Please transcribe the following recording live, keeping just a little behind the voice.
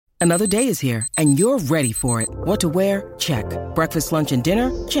Another day is here, and you're ready for it. What to wear? Check. Breakfast, lunch, and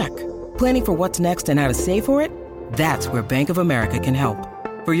dinner? Check. Planning for what's next and how to save for it? That's where Bank of America can help.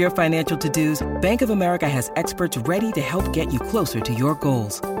 For your financial to-dos, Bank of America has experts ready to help get you closer to your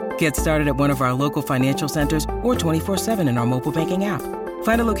goals. Get started at one of our local financial centers or 24/7 in our mobile banking app.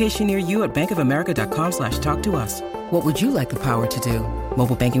 Find a location near you at bankofamerica.com/talktous. What would you like the power to do?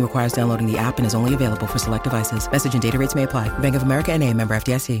 Mobile banking requires downloading the app and is only available for select devices. Message and data rates may apply. Bank of America N.A., member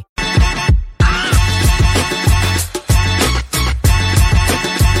FDIC.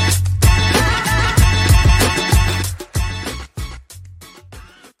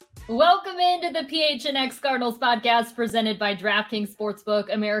 Welcome into the PHNX Cardinals podcast presented by DraftKings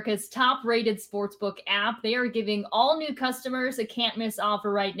Sportsbook, America's top-rated sportsbook app. They are giving all new customers a can't-miss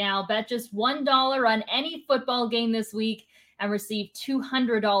offer right now. Bet just $1 on any football game this week and receive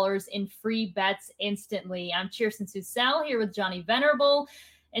 $200 in free bets instantly. I'm Kirsten Susel here with Johnny Venerable.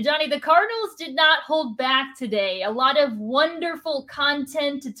 And Johnny, the Cardinals did not hold back today. A lot of wonderful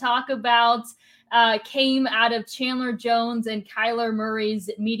content to talk about came out of Chandler Jones and Kyler Murray's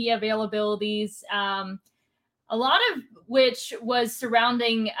media availabilities, a lot of which was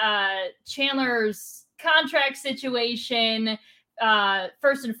surrounding Chandler's contract situation.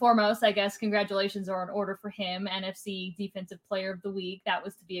 First and foremost, I guess, congratulations are in order for him, NFC Defensive Player of the Week. That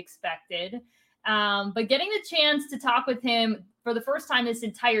was to be expected. But getting the chance to talk with him for the first time this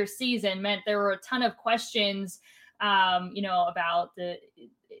entire season meant there were a ton of questions, about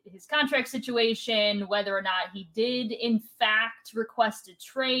his contract situation, whether or not he did, in fact, request a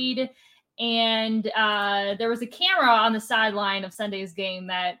trade. And there was a camera on the sideline of Sunday's game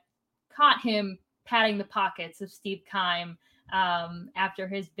that caught him patting the pockets of Steve Keim after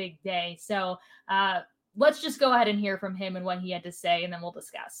his big day. So let's just go ahead and hear from him and what he had to say, and then we'll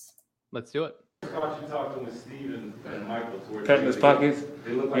discuss. Let's do it. I thought you talked with Steve and Michael. Petting his pockets?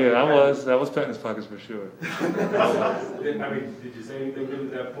 I was petting his pockets for sure. Did you say anything to him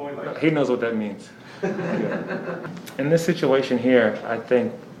at that point? He knows what that means. Yeah. In this situation here, I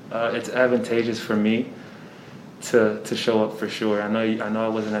think it's advantageous for me to show up for sure. I know I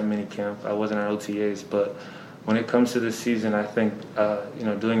wasn't at minicamp, I wasn't at OTAs, but when it comes to this season, I think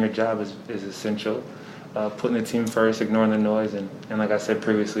doing your job is essential. Putting the team first, ignoring the noise, and like I said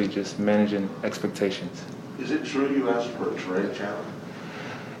previously, just managing expectations. Is it true you asked for a trade, Chandler?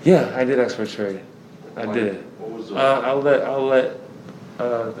 Yeah, I did ask for a trade. I did. What was the I'll let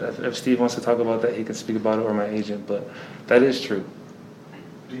if Steve wants to talk about that, he can speak about it, or my agent, but that is true.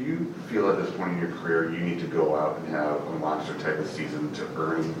 Do you feel at this point in your career you need to go out and have a monster type of season to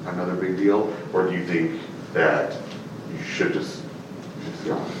earn another big deal, or do you think that you should just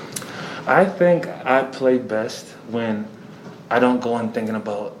go? I think I play best when I don't go on thinking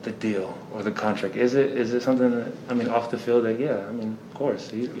about the deal or the contract. Is it something that, off the field that, of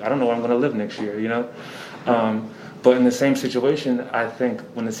course. I don't know where I'm going to live next year, But in the same situation, I think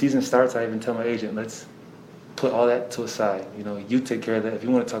when the season starts, I even tell my agent, let's put all that to a side. You take care of that. If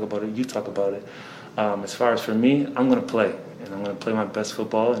you want to talk about it, you talk about it. As far as for me, I'm going to play, and I'm going to play my best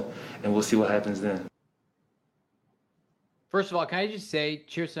football, and we'll see what happens then. First of all, can I just say,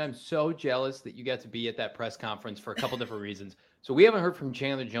 Kirsten, I'm so jealous that you got to be at that press conference for a couple different reasons. So we haven't heard from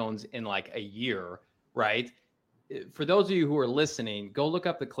Chandler Jones in like a year, right? For those of you who are listening, go look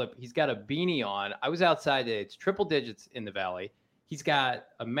up the clip. He's got a beanie on. I was outside today. It's triple digits in the Valley. He's got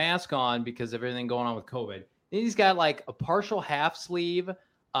a mask on because of everything going on with COVID. And he's got like a partial half sleeve.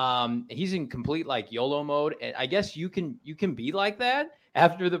 He's in complete like YOLO mode. And I guess you can be like that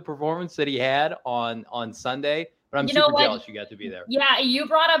after the performance that he had on Sunday. But I'm super jealous you got to be there. Yeah, you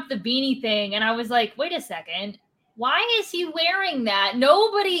brought up the beanie thing, and I was like, wait a second. Why is he wearing that?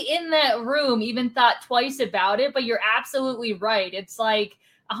 Nobody in that room even thought twice about it, but you're absolutely right. It's like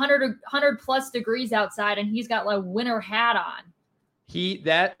 100 plus degrees outside, and he's got like a winter hat on.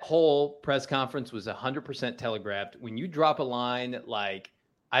 That whole press conference was 100% telegraphed. When you drop a line like,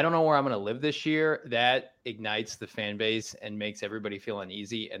 I don't know where I'm going to live this year, that ignites the fan base and makes everybody feel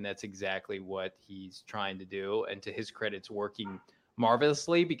uneasy. And that's exactly what he's trying to do. And to his credit, it's working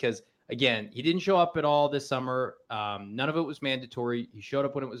marvelously because, again, he didn't show up at all this summer. None of it was mandatory. He showed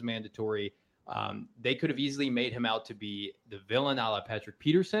up when it was mandatory. They could have easily made him out to be the villain a la Patrick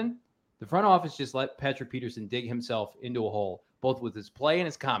Peterson. The front office just let Patrick Peterson dig himself into a hole, both with his play and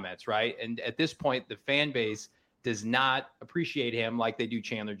his comments, right? And at this point, the fan base does not appreciate him like they do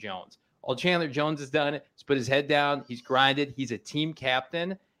Chandler Jones. All Chandler Jones has done is put his head down. He's grinded. He's a team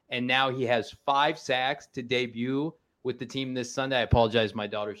captain. And now he has 5 sacks to debut with the team this Sunday. I apologize. My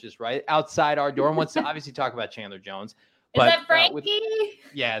daughter's just right outside our door and wants to obviously talk about Chandler Jones. Is that Frankie?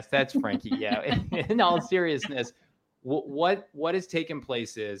 Yes, that's Frankie. Yeah. In all seriousness, What has taken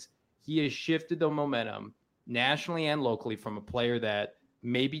place is he has shifted the momentum nationally and locally from a player that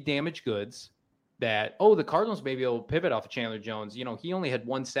may be damaged goods, that, the Cardinals may be able to pivot off of Chandler Jones. He only had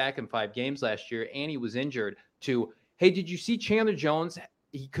 1 sack in 5 games last year, and he was injured, to, hey, did you see Chandler Jones?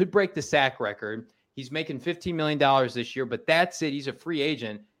 He could break the sack record. He's making $15 million this year, but that's it. He's a free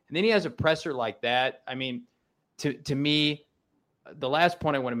agent. And then he has a presser like that. I mean, to me, the last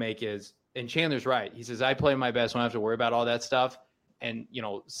point I want to make is, and Chandler's right. He says, I play my best. I don't have to worry about all that stuff. And,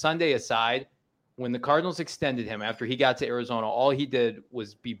 Sunday aside, when the Cardinals extended him after he got to Arizona, all he did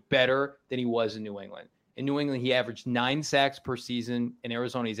was be better than he was in New England. In New England, he averaged 9 sacks per season. In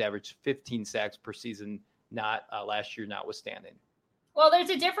Arizona, he's averaged 15 sacks per season, not last year notwithstanding. Well, there's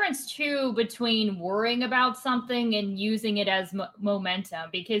a difference, too, between worrying about something and using it as momentum,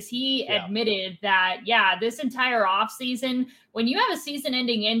 because he admitted that, this entire offseason, when you have a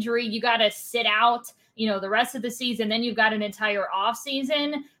season-ending injury, you got to sit out, the rest of the season, then you've got an entire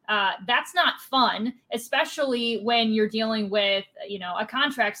offseason. That's not fun, especially when you're dealing with, a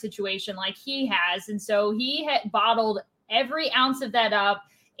contract situation like he has. And so he had bottled every ounce of that up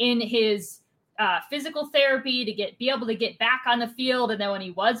in his physical therapy to be able to get back on the field. And then when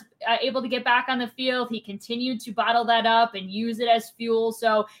he was able to get back on the field, he continued to bottle that up and use it as fuel.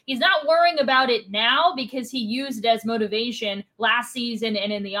 So he's not worrying about it now because he used it as motivation last season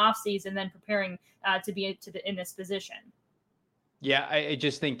and in the offseason, then preparing to be in this position. Yeah, I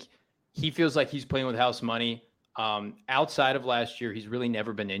just think he feels like he's playing with house money. Outside of last year, he's really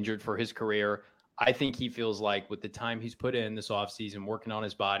never been injured for his career. I think he feels like with the time he's put in this offseason, working on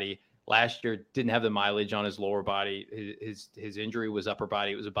his body, last year didn't have the mileage on his lower body. His injury was upper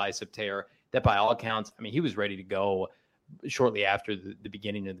body. It was a bicep tear that by all accounts, I mean, he was ready to go shortly after the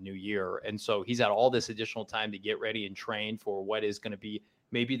beginning of the new year. And so he's had all this additional time to get ready and train for what is going to be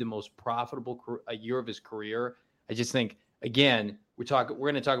maybe the most profitable year of his career. I just think, again, we're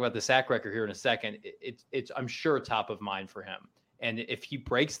going to talk about the sack record here in a second. It's I'm sure top of mind for him. And if he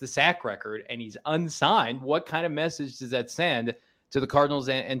breaks the sack record and he's unsigned, what kind of message does that send to the Cardinals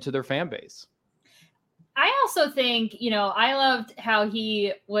and to their fan base? I also think, I loved how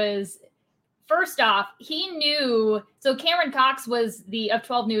he was, first off, he knew, so Cameron Cox was of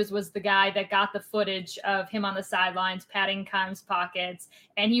 12 News was the guy that got the footage of him on the sidelines, patting Keim's pockets.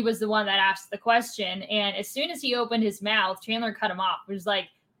 And he was the one that asked the question. And as soon as he opened his mouth, Chandler cut him off. He was like,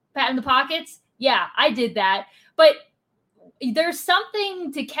 patting the pockets? Yeah, I did that. But there's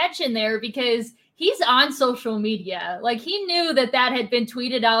something to catch in there because he's on social media. Like, he knew that had been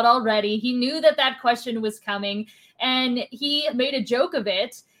tweeted out already. He knew that question was coming, and he made a joke of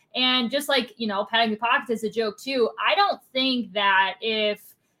it. And just like, patting the pockets is a joke too. I don't think that if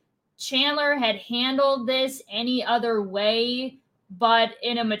Chandler had handled this any other way, but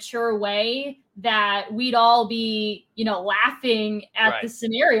in a mature way, that we'd all be, laughing at the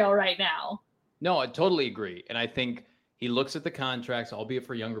scenario right now. No, I totally agree. And I think he looks at the contracts, albeit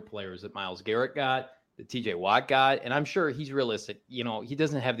for younger players, that Myles Garrett got, that TJ Watt got, and I'm sure he's realistic. He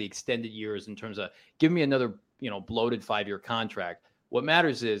doesn't have the extended years in terms of give me another, bloated 5-year contract. What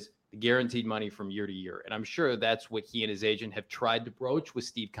matters is the guaranteed money from year to year. And I'm sure that's what he and his agent have tried to broach with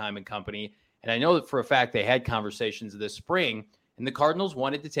Steve Keim and company. And I know that for a fact they had conversations this spring, and the Cardinals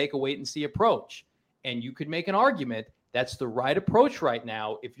wanted to take a wait and see approach. And you could make an argument that's the right approach right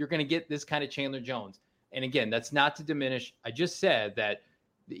now if you're going to get this kind of Chandler Jones. And again, that's not to diminish. I just said that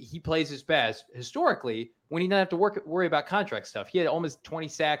he plays his best historically when he doesn't have to worry about contract stuff. He had almost 20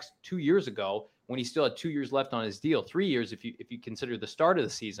 sacks 2 years ago when he still had 2 years left on his deal, 3 years if you consider the start of the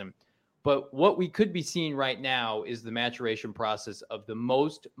season. But what we could be seeing right now is the maturation process of the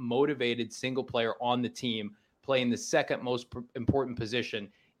most motivated single player on the team playing the second most important position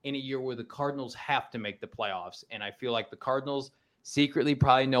in a year where the Cardinals have to make the playoffs. And I feel like the Cardinals secretly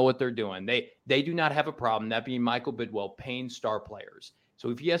probably know what they're doing. They do not have a problem, that being Michael Bidwell, paying star players. So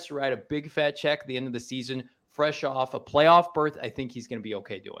if he has to write a big fat check at the end of the season, fresh off a playoff berth, I think he's going to be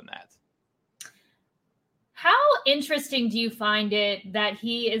okay doing that. How interesting do you find it that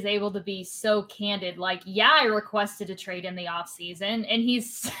he is able to be so candid? Like, I requested a trade in the offseason, and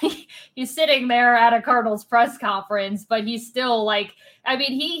he's sitting there at a Cardinals press conference, but he's still like, I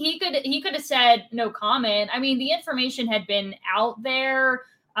mean, he could have said no comment. I mean, the information had been out there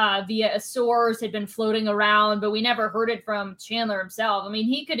via a source, had been floating around, but we never heard it from Chandler himself. I mean,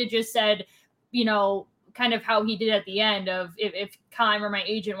 he could have just said, kind of how he did at the end of if Keim or my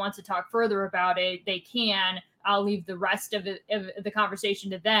agent wants to talk further about it, they can. I'll leave the rest of the conversation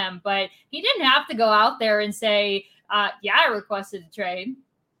to them. But he didn't have to go out there and say, I requested a trade.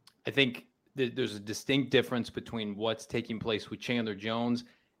 I think there's a distinct difference between what's taking place with Chandler Jones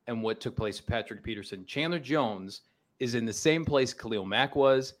and what took place with Patrick Peterson. Chandler Jones is in the same place Khalil Mack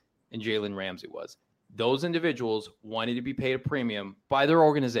was and Jalen Ramsey was. Those individuals wanted to be paid a premium by their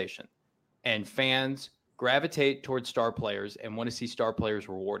organization, and fans gravitate towards star players and want to see star players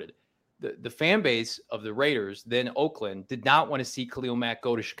rewarded. The fan base of the Raiders, then Oakland, did not want to see Khalil Mack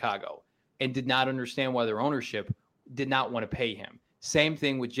go to Chicago and did not understand why their ownership did not want to pay him. Same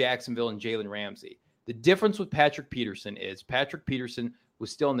thing with Jacksonville and Jalen Ramsey. The difference with Patrick Peterson is Patrick Peterson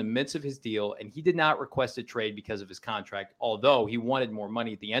was still in the midst of his deal, and he did not request a trade because of his contract, although he wanted more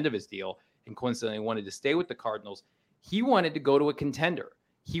money at the end of his deal and coincidentally wanted to stay with the Cardinals. He wanted to go to a contender.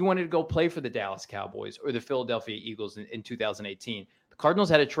 He wanted to go play for the Dallas Cowboys or the Philadelphia Eagles in 2018. The Cardinals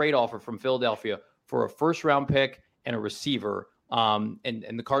had a trade offer from Philadelphia for a first-round pick and a receiver, and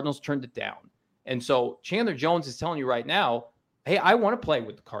the Cardinals turned it down. And so Chandler Jones is telling you right now, hey, I want to play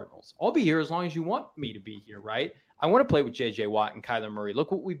with the Cardinals. I'll be here as long as you want me to be here, right? I want to play with J.J. Watt and Kyler Murray.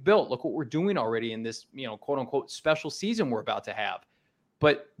 Look what we've built. Look what we're doing already in this, quote-unquote special season we're about to have.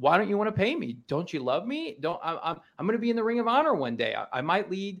 But why don't you want to pay me? Don't you love me? I'm going to be in the Ring of Honor one day. I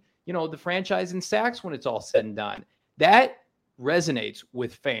might lead, the franchise in sacks when it's all said and done. That resonates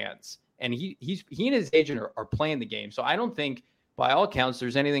with fans. And he and his agent are playing the game. So I don't think, by all accounts,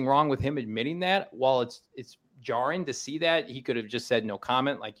 there's anything wrong with him admitting that. While it's jarring to see that, he could have just said no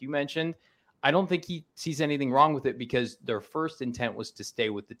comment, like you mentioned. I don't think he sees anything wrong with it because their first intent was to stay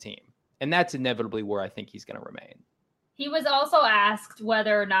with the team. And that's inevitably where I think he's going to remain. He was also asked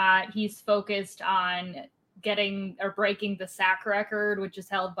whether or not he's focused on getting or breaking the sack record, which is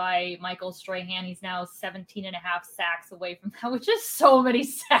held by Michael Strahan. He's now 17 and a half sacks away from that, which is so many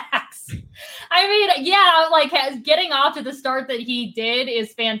sacks. I mean, yeah, like getting off to the start that he did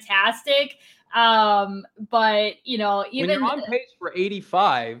is fantastic. But even when you're on pace for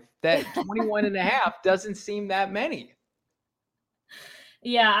 85, that 21 and a half doesn't seem that many.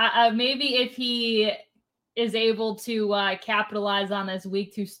 Yeah. Maybe if he is able to capitalize on this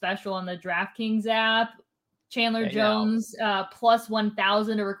week 2 special on the DraftKings app, Chandler Jones plus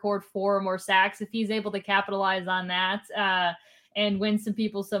 1,000 to record 4 or more sacks. If he's able to capitalize on that and win some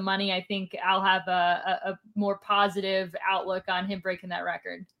people some money, I think I'll have a more positive outlook on him breaking that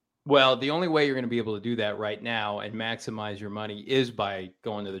record. Well, the only way you're going to be able to do that right now and maximize your money is by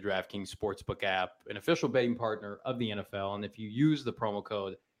going to the DraftKings Sportsbook app, an official betting partner of the NFL. And if you use the promo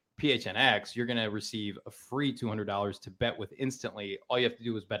code PHNX, you're going to receive a free $200 to bet with instantly. All you have to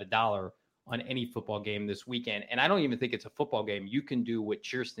do is bet $1 on any football game this weekend. And I don't even think it's a football game. You can do what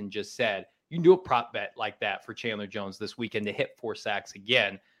Kirsten just said. You can do a prop bet like that for Chandler Jones this weekend to hit 4 sacks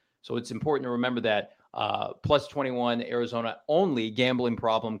again. So it's important to remember that. Plus 21 Arizona only. Gambling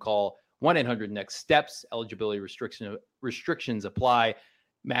problem, call 1-800-NEXT-STEPS. Eligibility restrictions apply.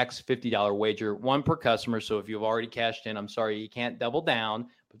 Max $50 wager, 1 per customer. So if you've already cashed in, I'm sorry, you can't double down.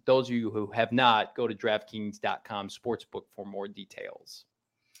 But those of you who have not, go to DraftKings.com Sportsbook for more details.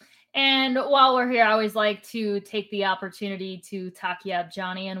 And while we're here, I always like to take the opportunity to talk you up,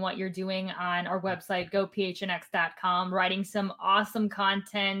 Johnny, and what you're doing on our website, gophnx.com, writing some awesome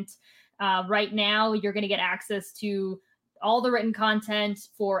content. Right now, you're going to get access to all the written content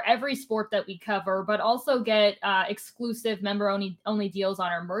for every sport that we cover, but also get exclusive member-only deals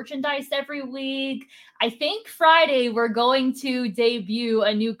on our merchandise every week. I think Friday we're going to debut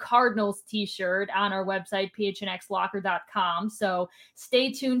a new Cardinals t-shirt on our website, phnxlocker.com. So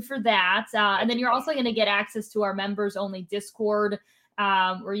stay tuned for that. And then you're also going to get access to our members-only Discord,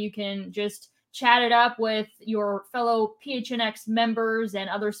 where you can just chat it up with your fellow PHNX members and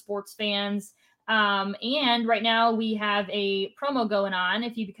other sports fans. And right now we have a promo going on.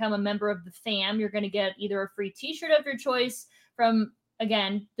 If you become a member of the fam, you're going to get either a free t-shirt of your choice from,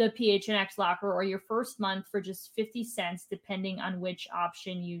 again, the PHNX Locker, or your first month for just 50 cents, depending on which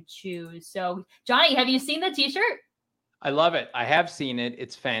option you choose. So, Johnny, have you seen the t-shirt? I love it. I have seen it.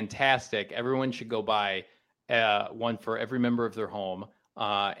 It's fantastic. Everyone should go buy one for every member of their home.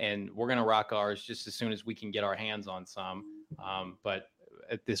 And we're going to rock ours just as soon as we can get our hands on some. But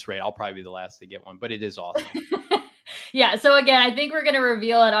at this rate, I'll probably be the last to get one, but it is awesome. Yeah. So again, I think we're going to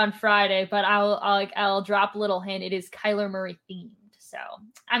reveal it on Friday, but I'll drop a little hint. It is Kyler Murray themed. So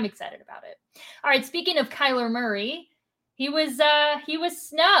I'm excited about it. All right. Speaking of Kyler Murray, he was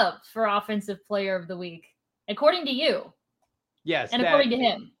snubbed for Offensive Player of the Week, according to you. Yes. And according to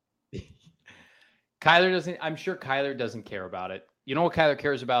him. I'm sure Kyler doesn't care about it. You know what Kyler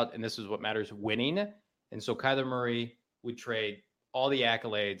cares about? And this is what matters: winning. And so Kyler Murray would trade all the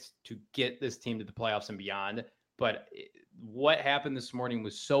accolades to get this team to the playoffs and beyond. But what happened this morning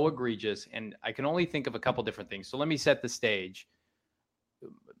was so egregious, and I can only think of a couple different things. So let me set the stage.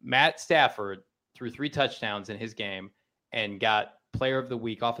 Matt Stafford threw 3 touchdowns in his game and got player of the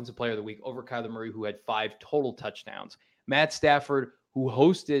week, offensive player of the week over Kyler Murray, who had 5 total touchdowns. Matt Stafford, who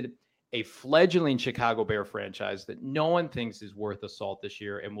hosted a fledgling Chicago Bear franchise that no one thinks is worth a salt this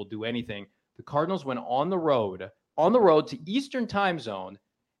year and will do anything. The Cardinals went on the road to Eastern time zone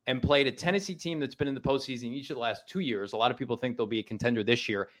and played a Tennessee team that's been in the postseason each of the last 2 years. A lot of people think they'll be a contender this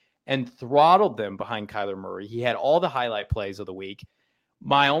year, and throttled them behind Kyler Murray. He had all the highlight plays of the week.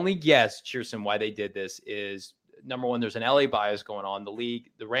 My only guess, Cheerson, why they did this is, number one, there's an LA bias going on. The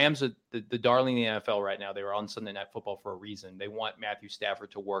league, the Rams are the darling in the NFL right now. They were on Sunday Night Football for a reason. They want Matthew Stafford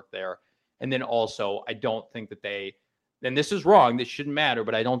to work there. And then also, I don't think that and this is wrong, this shouldn't matter,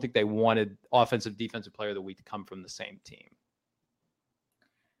 but I don't think they wanted offensive, defensive player of the week to come from the same team.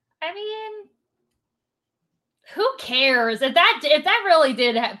 I mean, who cares? If that really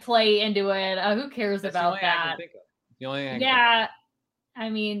did play into it, who cares about that? The only thing yeah. I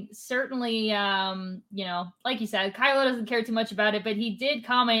mean, certainly, like you said, Kylo doesn't care too much about it, but he did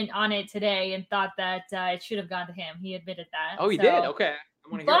comment on it today and thought that it should have gone to him. He admitted that. Oh, he did? Okay.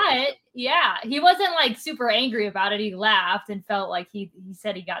 But yeah, he wasn't like super angry about it. He laughed and felt like he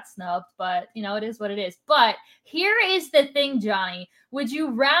said he got snubbed, but it is what it is. But here is the thing, Johnny. Would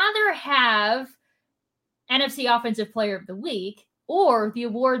you rather have NFC Offensive Player of the Week or the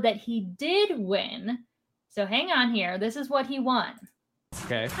award that he did win? So hang on here. This is what he won.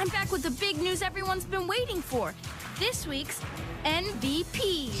 Okay. I'm back with the big news everyone's been waiting for. This week's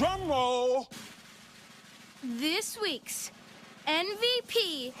MVP. Drum roll. This week's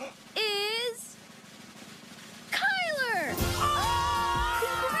MVP is Kyler.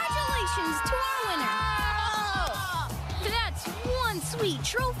 Congratulations to our winner. That's one sweet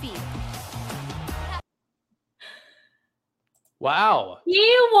trophy. Wow.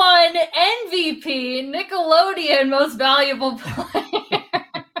 He won MVP, Nickelodeon Most Valuable Player.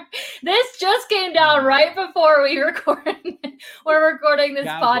 This just came down right before we're recording this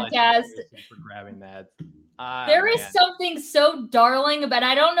podcast. For grabbing that. There is something so darling about,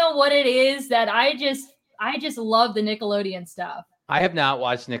 I don't know what it is, that I just love the Nickelodeon stuff. I have not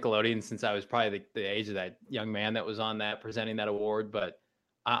watched Nickelodeon since I was probably the age of that young man that was on that presenting that award, but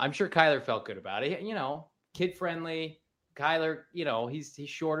I'm sure Kyler felt good about it. Kid friendly. Kyler, he's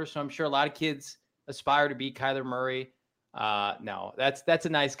shorter, so I'm sure a lot of kids aspire to be Kyler Murray. No, that's a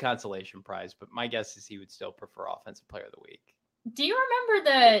nice consolation prize, but my guess is he would still prefer Offensive Player of the Week. Do you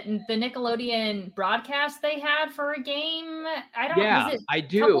remember the Nickelodeon broadcast they had for a game? I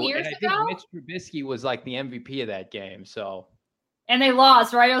do. And I think Mitch Trubisky was like the MVP of that game. So, and they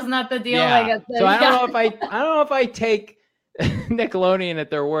lost, right? Wasn't that the deal? Yeah. So I don't know if I take Nickelodeon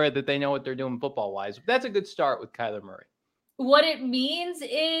at their word that they know what they're doing football wise. But that's a good start with Kyler Murray. What it means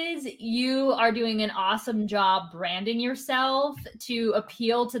is you are doing an awesome job branding yourself to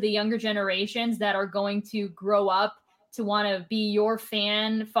appeal to the younger generations that are going to grow up to want to be your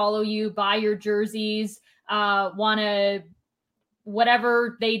fan, follow you, buy your jerseys, want to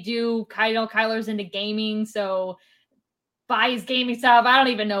whatever they do. Kyler's into gaming, so buy his gaming stuff. I don't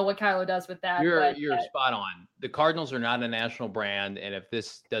even know what Kyler does with that. You're spot on. The Cardinals are not a national brand, and if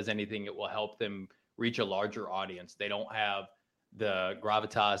this does anything, it will help them reach a larger audience. They don't have the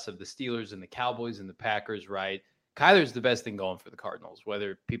gravitas of the Steelers and the Cowboys and the Packers, right? Kyler's the best thing going for the Cardinals,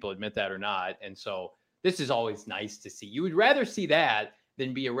 whether people admit that or not. And so this is always nice to see. You would rather see that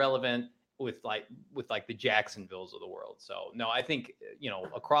than be irrelevant with like the Jacksonvilles of the world. So no, I think,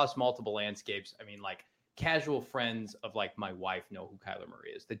 across multiple landscapes, I mean, like casual friends of like my wife know who Kyler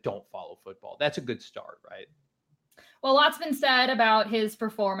Murray is that don't follow football. That's a good start, right? Well, lots been said about his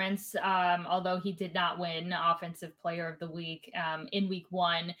performance, although he did not win Offensive Player of the Week in Week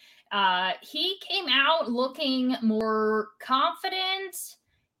 1. He came out looking more confident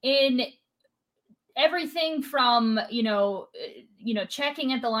in everything from,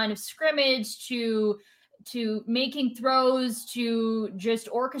 checking at the line of scrimmage to making throws to just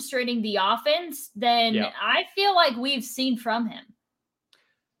orchestrating the offense than I feel like we've seen from him.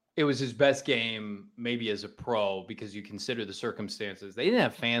 It was his best game, maybe as a pro, because you consider the circumstances. They didn't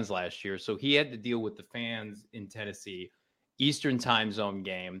have fans last year, so he had to deal with the fans in Tennessee. Eastern time zone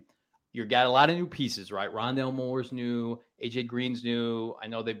game. You got a lot of new pieces, right? Rondale Moore's new, AJ Green's new. I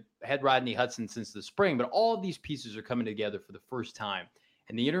know they've had Rodney Hudson since the spring, but all of these pieces are coming together for the first time.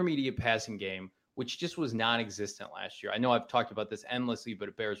 And the intermediate passing game, which just was non-existent last year. I know I've talked about this endlessly, but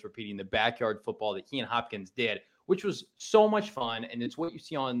it bears repeating. The backyard football that he and Hopkins did, which was so much fun, and it's what you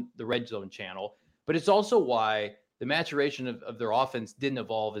see on the Red Zone channel. But it's also why the maturation of their offense didn't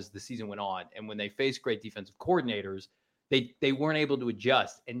evolve as the season went on. And when they faced great defensive coordinators, they weren't able to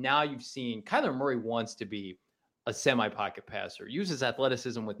adjust. And now you've seen Kyler Murray wants to be a semi-pocket passer, uses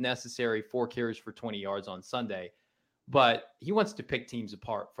athleticism with necessary, 4 carries for 20 yards on Sunday. but he wants to pick teams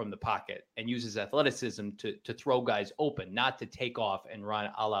apart from the pocket and use his athleticism to throw guys open, not to take off and run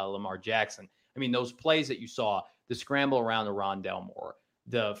a la Lamar Jackson. I mean, those plays that you saw, the scramble around to Rondale Moore,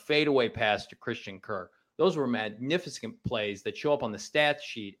 the fadeaway pass to Christian Kirk, those were magnificent plays that show up on the stat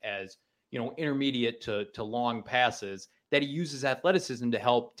sheet as, intermediate to long passes that he uses athleticism to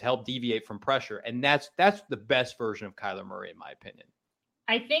help deviate from pressure. And that's the best version of Kyler Murray, in my opinion.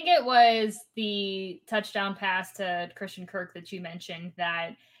 I think it was the touchdown pass to Christian Kirk that you mentioned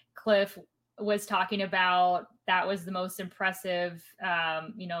that Cliff was talking about. That was the most impressive,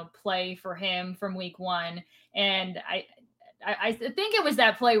 play for him from week 1. And I think it was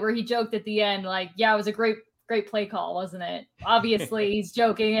that play where he joked at the end, like, yeah, it was a great play call, wasn't it? Obviously, he's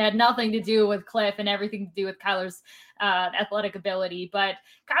joking. It had nothing to do with Cliff and everything to do with Kyler's athletic ability. But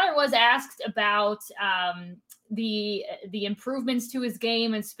Kyler was asked about the improvements to his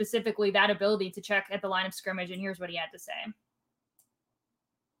game and specifically that ability to check at the line of scrimmage. And here's what he had to say.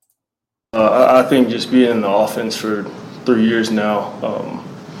 I think just being in the offense for 3 years now,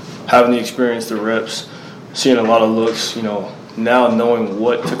 having the experience, the reps, seeing a lot of looks, now knowing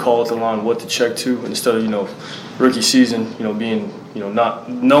what to call at the line, what to check to, instead of, rookie season, being, not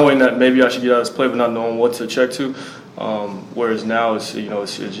knowing that maybe I should get out of this play, but not knowing what to check to. Whereas now it's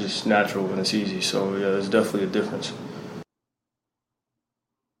just natural and it's easy. So yeah, there's definitely a difference.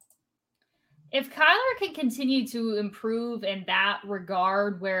 If Kyler can continue to improve in that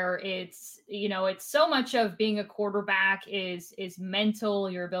regard, where it's so much of being a quarterback is mental,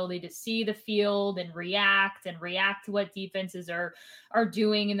 your ability to see the field and react to what defenses are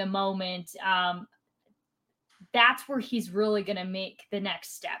doing in the moment. That's where he's really going to make the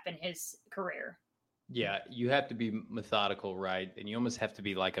next step in his career. Yeah, you have to be methodical, right? And you almost have to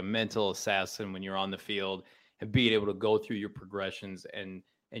be like a mental assassin when you're on the field and being able to go through your progressions and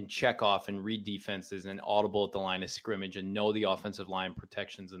check off and read defenses and audible at the line of scrimmage and know the offensive line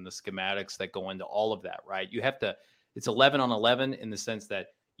protections and the schematics that go into all of that, right? It's 11 on 11 in the sense that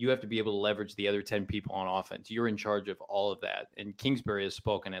you have to be able to leverage the other 10 people on offense. You're in charge of all of that. And Kingsbury has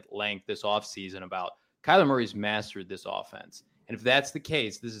spoken at length this offseason about Kyler Murray's mastered this offense. And if that's the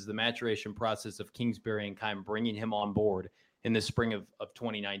case, this is the maturation process of Kingsbury and kind of bringing him on board in the spring of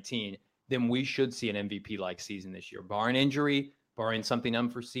 2019, then we should see an MVP-like season this year, barring injury, barring something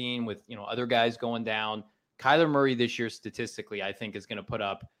unforeseen with, other guys going down. Kyler Murray this year, statistically, I think is going to put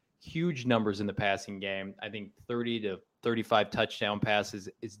up huge numbers in the passing game. I think 30 to 35 touchdown passes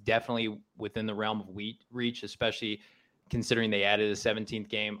is definitely within the realm of reach, especially considering they added a 17th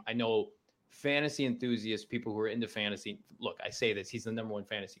game. I know fantasy enthusiasts, people who are into fantasy, look, I say this, he's the number 1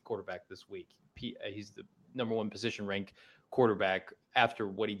 fantasy quarterback this week. He's the number 1 position ranked quarterback after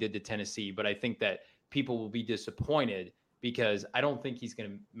what he did to Tennessee. But I think that people will be disappointed because I don't think he's going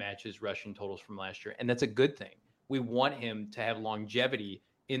to match his rushing totals from last year. And that's a good thing. We want him to have longevity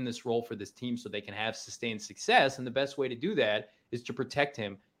in this role for this team so they can have sustained success. And the best way to do that is to protect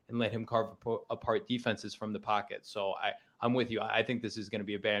him and let him carve apart defenses from the pocket. So I'm with you. I think this is going to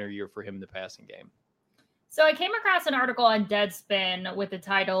be a banner year for him in the passing game. So I came across an article on Deadspin with the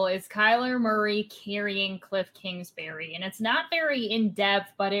title, "Is Kyler Murray Carrying Cliff Kingsbury?" And it's not very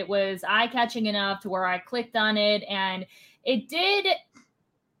in-depth, but it was eye-catching enough to where I clicked on it. And it did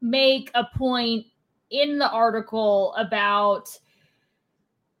make a point in the article about,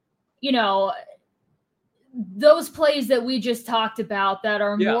 those plays that we just talked about that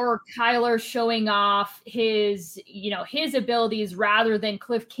are more Kyler showing off his abilities rather than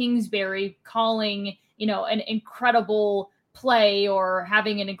Cliff Kingsbury calling, an incredible play or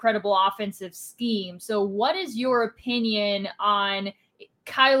having an incredible offensive scheme. So what is your opinion on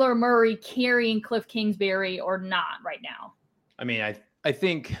Kyler Murray carrying Cliff Kingsbury or not right now? I mean, I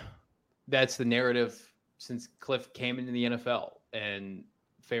think that's the narrative since Cliff came into the NFL, and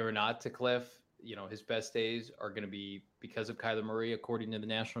fair or not to Cliff, his best days are going to be because of Kyler Murray, according to the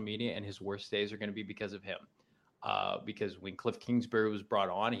national media, and his worst days are going to be because of him. Because when Cliff Kingsbury was brought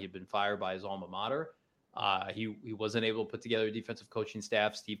on, he had been fired by his alma mater. He wasn't able to put together a defensive coaching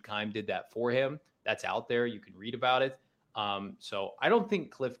staff. Steve Keim did that for him. That's out there. You can read about it. So I don't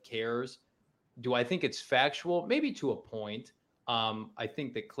think Cliff cares. Do I think it's factual? Maybe to a point. I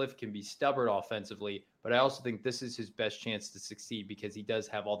think that Cliff can be stubborn offensively, but I also think this is his best chance to succeed because he does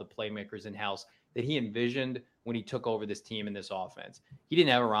have all the playmakers in-house that he envisioned when he took over this team and this offense. He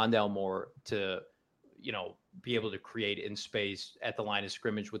didn't have a Rondale Moore to, be able to create in space at the line of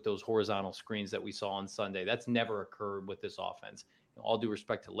scrimmage with those horizontal screens that we saw on Sunday. That's never occurred with this offense. All due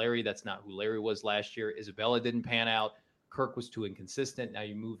respect to Larry, that's not who Larry was last year. Isabella didn't pan out. Kirk was too inconsistent. Now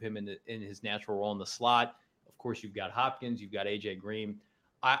you move him in his natural role in the slot. Of course, you've got Hopkins, you've got AJ Green.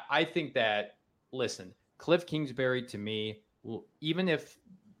 I think that, listen, Cliff Kingsbury, to me, even if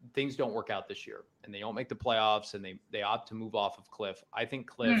things don't work out this year and they don't make the playoffs and they opt to move off of Cliff, I think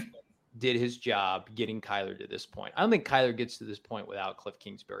Cliff did his job getting Kyler to this point. I don't think Kyler gets to this point without Cliff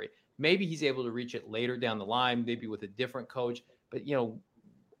Kingsbury. Maybe he's able to reach it later down the line, maybe with a different coach. But,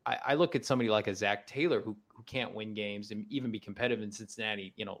 I look at somebody like a Zach Taylor who can't win games and even be competitive in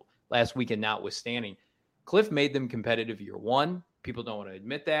Cincinnati, last weekend notwithstanding. Cliff made them competitive year one. People don't want to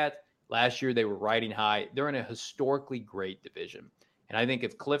admit that. Last year, they were riding high. They're in a historically great division. And I think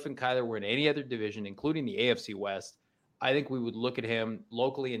if Cliff and Kyler were in any other division, including the AFC West, I think we would look at him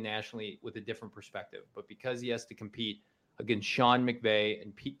locally and nationally with a different perspective. But because he has to compete against Sean McVay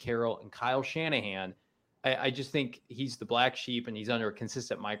and Pete Carroll and Kyle Shanahan, I just think he's the black sheep and he's under a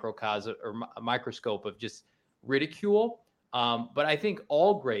consistent microscope of just ridicule. But I think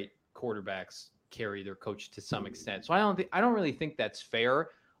all great quarterbacks carry their coach to some extent. So I don't really think that's fair.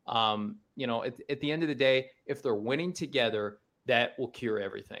 At the end of the day, if they're winning together, that will cure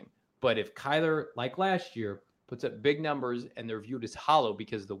everything. But if Kyler, like last year, puts up big numbers and they're viewed as hollow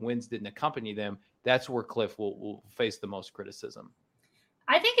because the wins didn't accompany them, that's where Cliff will face the most criticism.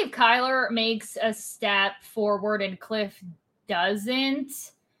 I think if Kyler makes a step forward and Cliff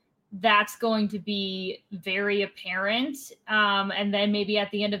doesn't, that's going to be very apparent. And then maybe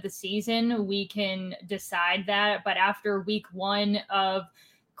at the end of the season, we can decide that. But after week one of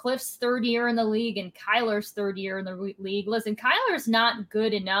Cliff's third year in the league and Kyler's third year in the league, listen, Kyler's not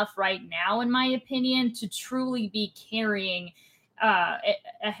good enough right now, in my opinion, to truly be carrying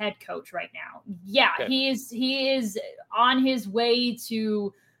a head coach right now. Yeah, okay. He is on his way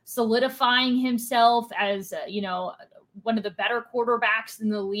to solidifying himself as, one of the better quarterbacks in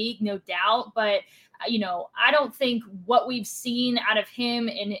the league, no doubt. But, I don't think what we've seen out of him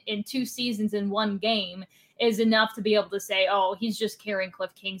in 2 seasons in one game is enough to be able to say, oh, he's just carrying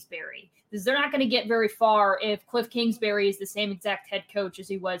Cliff Kingsbury. Because they're not going to get very far if Cliff Kingsbury is the same exact head coach as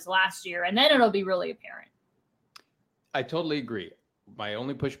he was last year. And then it'll be really apparent. I totally agree. My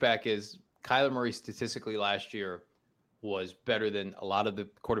only pushback is Kyler Murray statistically last year was better than a lot of the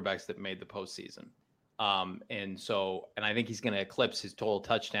quarterbacks that made the postseason. And I think he's going to eclipse his total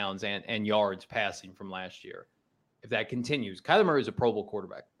touchdowns and yards passing from last year. If that continues, Kyler Murray was a Pro Bowl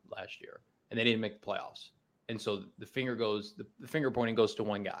quarterback last year, and they didn't make the playoffs. And so the finger pointing goes to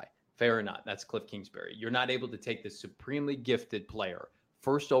one guy. Fair or not, that's Cliff Kingsbury. You're not able to take this supremely gifted player,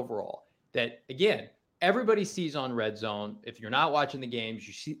 first overall, that, again, everybody sees on Red Zone. If you're not watching the games,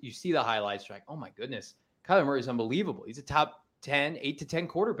 you see the highlights. You're like, oh, my goodness, Kyler Murray is unbelievable. He's a top 10, 8 to 10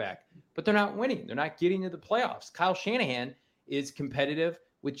 quarterback, but they're not winning. They're not getting to the playoffs. Kyle Shanahan is competitive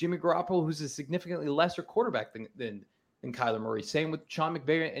with Jimmy Garoppolo, who's a significantly lesser quarterback than Kyler Murray. Same with Sean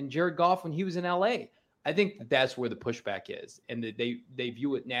McVay and Jared Goff when he was in LA. I think that's where the pushback is, and that they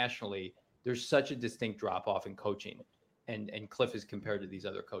view it nationally. There's such a distinct drop-off in coaching, and Cliff is compared to these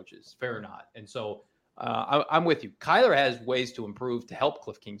other coaches. Fair or not. And so I'm with you. Kyler has ways to improve to help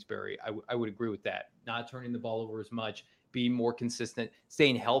Cliff Kingsbury. I would agree with that. Not turning the ball over as much, being more consistent,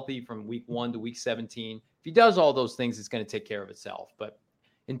 staying healthy from week 1 to week 17. If he does all those things, it's going to take care of itself. But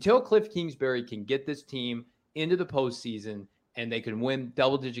until Cliff Kingsbury can get this team into the postseason and they can win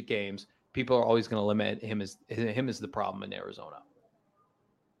double-digit games, people are always going to limit him as the problem in Arizona.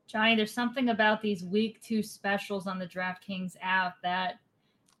 Johnny, there's something about these week 2 specials on the DraftKings app that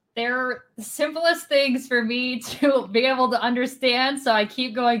they're the simplest things for me to be able to understand. So I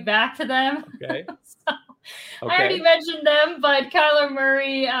keep going back to them. Okay. I already mentioned them, but Kyler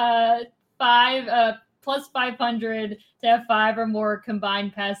Murray, plus 500 to have 5 or more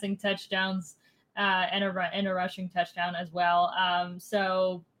combined passing touchdowns and a rushing touchdown as well.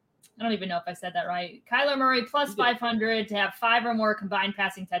 So I don't even know if I said that right. Kyler Murray plus 500 to have 5 or more combined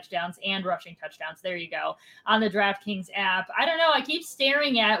passing touchdowns and rushing touchdowns. There you go on the DraftKings app. I don't know. I keep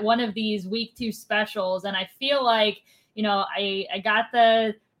staring at one of these week 2 specials, and I feel like, I got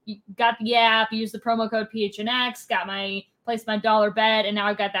the app, used the promo code PHNX, placed my dollar bet, and now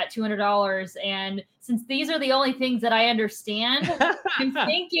I've got that $200. And since these are the only things that I understand, I'm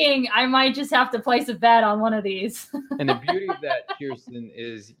thinking I might just have to place a bet on one of these. And the beauty of that, Kirsten,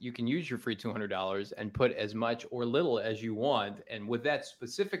 is you can use your free $200 and put as much or little as you want. And with that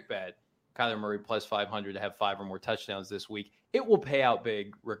specific bet, Kyler Murray plus 500 to have 5 or more touchdowns this week, it will pay out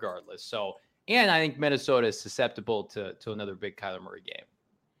big regardless. So, and I think Minnesota is susceptible to another big Kyler Murray game.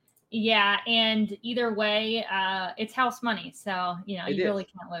 Yeah, and either way, it's house money, so you really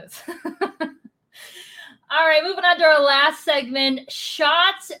can't lose. All right, moving on to our last segment,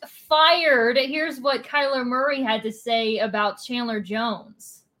 shots fired. Here's what Kyler Murray had to say about Chandler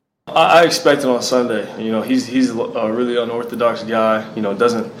Jones. I expect him on Sunday. He's a really unorthodox guy.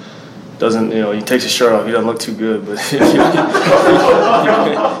 Doesn't doesn't, he takes his shirt off. He doesn't look too good, but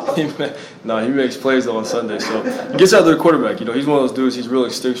he makes plays on Sunday. So he gets out there the quarterback. He's one of those dudes. He's real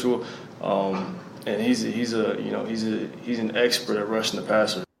instinctual, and he's an expert at rushing the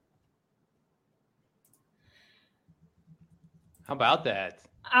passer. How about that?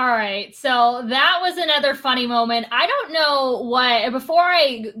 All right. So that was another funny moment. I don't know before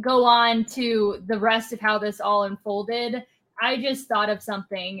I go on to the rest of how this all unfolded, I just thought of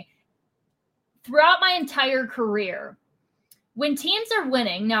something. Throughout my entire career, when teams are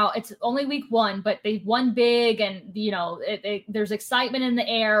winning, now it's only week 1, but they've won big and, there's excitement in the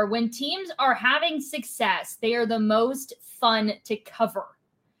air. When teams are having success, they are the most fun to cover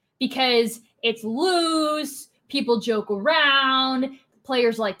because it's loose, people joke around,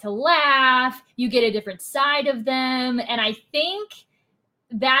 players like to laugh, you get a different side of them. And I think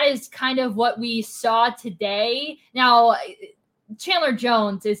that is kind of what we saw today. Now, Chandler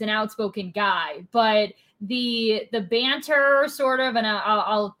Jones is an outspoken guy, but the banter sort of, and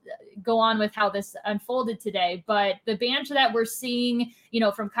I'll go on with how this unfolded today, but the banter that we're seeing,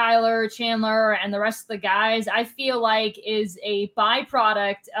 from Kyler, Chandler, and the rest of the guys, I feel like is a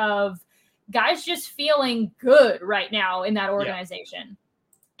byproduct of guys just feeling good right now in that organization. Yeah.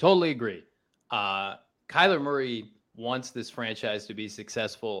 Totally agree. Kyler Murray wants this franchise to be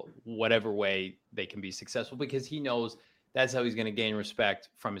successful, whatever way they can be successful, because he knows that's how he's going to gain respect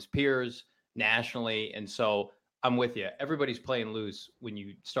from his peers nationally. And so I'm with you. Everybody's playing loose when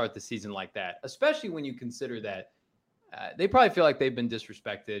you start the season like that, especially when you consider that they probably feel like they've been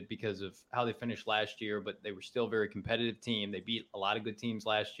disrespected because of how they finished last year, but they were still a very competitive team. They beat a lot of good teams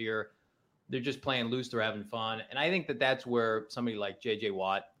last year. They're just playing loose. They're having fun. And I think that that's where somebody like J.J.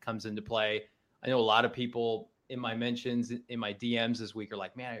 Watt comes into play. I know a lot of people in my mentions, in my DMs this week are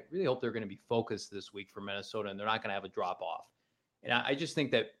like, man, I really hope they're going to be focused this week for Minnesota and they're not going to have a drop off. And I just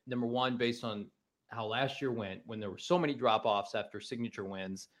think that, number one, based on how last year went, when there were so many drop offs after signature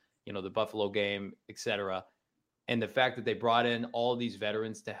wins, the Buffalo game, et cetera, and the fact that they brought in all these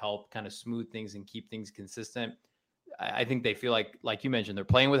veterans to help kind of smooth things and keep things consistent, I think they feel like you mentioned, they're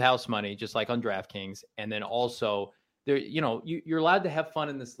playing with house money, just like on DraftKings. And then also, you're allowed to have fun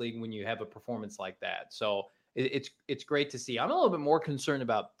in this league when you have a performance like that. So it's great to see. I'm a little bit more concerned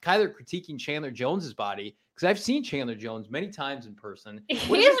about Kyler critiquing Chandler Jones's body, because I've seen Chandler Jones many times in person. He's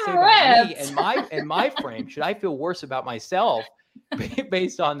ripped. And my frame, should I feel worse about myself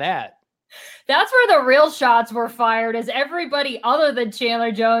based on that? That's where the real shots were fired, as everybody other than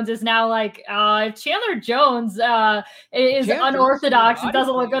Chandler Jones is now like, if Chandler Jones is unorthodox and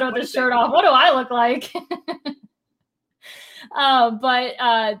doesn't look good with his shirt off, what do I look like?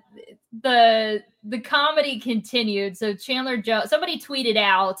 But the comedy continued. So Chandler Jones, somebody tweeted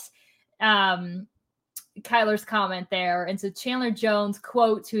out Kyler's comment there. And so Chandler Jones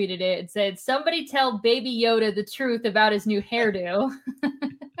quote tweeted it and said, "Somebody tell Baby Yoda the truth about his new hairdo."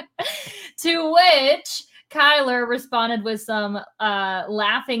 To which Kyler responded with some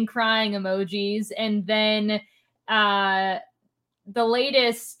laughing, crying emojis. And then the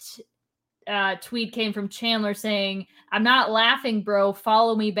latest tweet came from Chandler saying, "I'm not laughing, bro.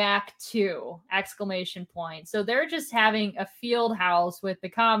 Follow me back too!" ! So they're just having a field house with the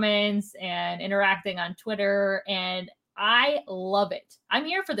comments and interacting on Twitter. And I love it. I'm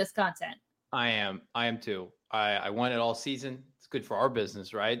here for this content. I am too. I want it all season. It's good for our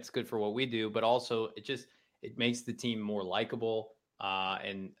business, right? It's good for what we do, but also it makes the team more likable.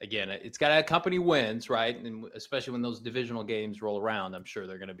 And again, it's got to accompany wins, right? And especially when those divisional games roll around, I'm sure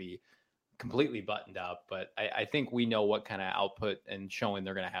they're going to be completely buttoned up. But I think we know what kind of output and showing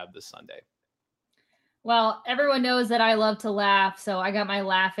they're going to have this Sunday. Well, everyone knows that I love to laugh, so I got my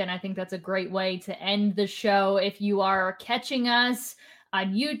laugh in. I think that's a great way to end the show. If you are catching us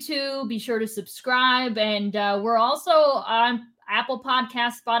on YouTube, be sure to subscribe. And we're also on Apple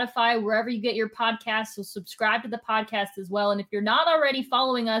Podcasts, Spotify, wherever you get your podcasts. So subscribe to the podcast as well. And if you're not already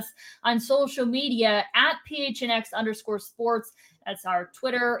following us on social media at PHNX_sports, that's our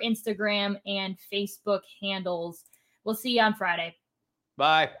Twitter, Instagram, and Facebook handles. We'll see you on Friday.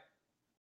 Bye.